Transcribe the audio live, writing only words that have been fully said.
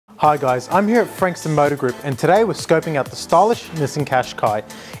Hi guys, I'm here at Frankston Motor Group and today we're scoping out the stylish Nissan Qashqai.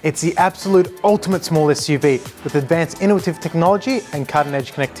 It's the absolute ultimate small SUV with advanced innovative technology and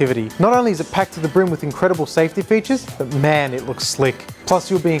cutting-edge connectivity. Not only is it packed to the brim with incredible safety features, but man, it looks slick. Plus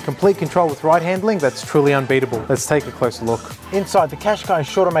you'll be in complete control with ride handling that's truly unbeatable. Let's take a closer look. Inside, the Qashqai is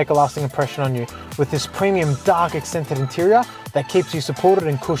sure to make a lasting impression on you with this premium dark accented interior that keeps you supported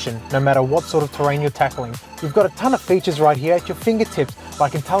and cushioned no matter what sort of terrain you're tackling. You've got a ton of features right here at your fingertips,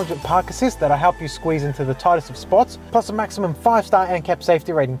 like intelligent park assist that'll help you squeeze into the tightest of spots, plus a maximum 5-star ANCAP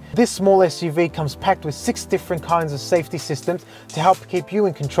safety rating. This small SUV comes packed with 6 different kinds of safety systems to help keep you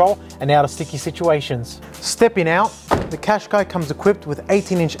in control and out of sticky situations. Stepping out, the Qashqai comes equipped with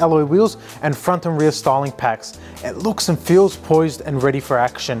 18-inch alloy wheels and front and rear styling packs. It looks and feels poised and ready for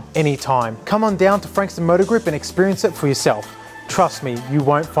action anytime. Come on down to Frankston Motor Group and experience it for yourself. Trust me, you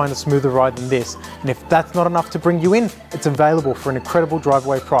won't find a smoother ride than this. And if that's not enough to bring you in, it's available for an incredible drive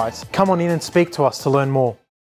away price. Come on in and speak to us to learn more.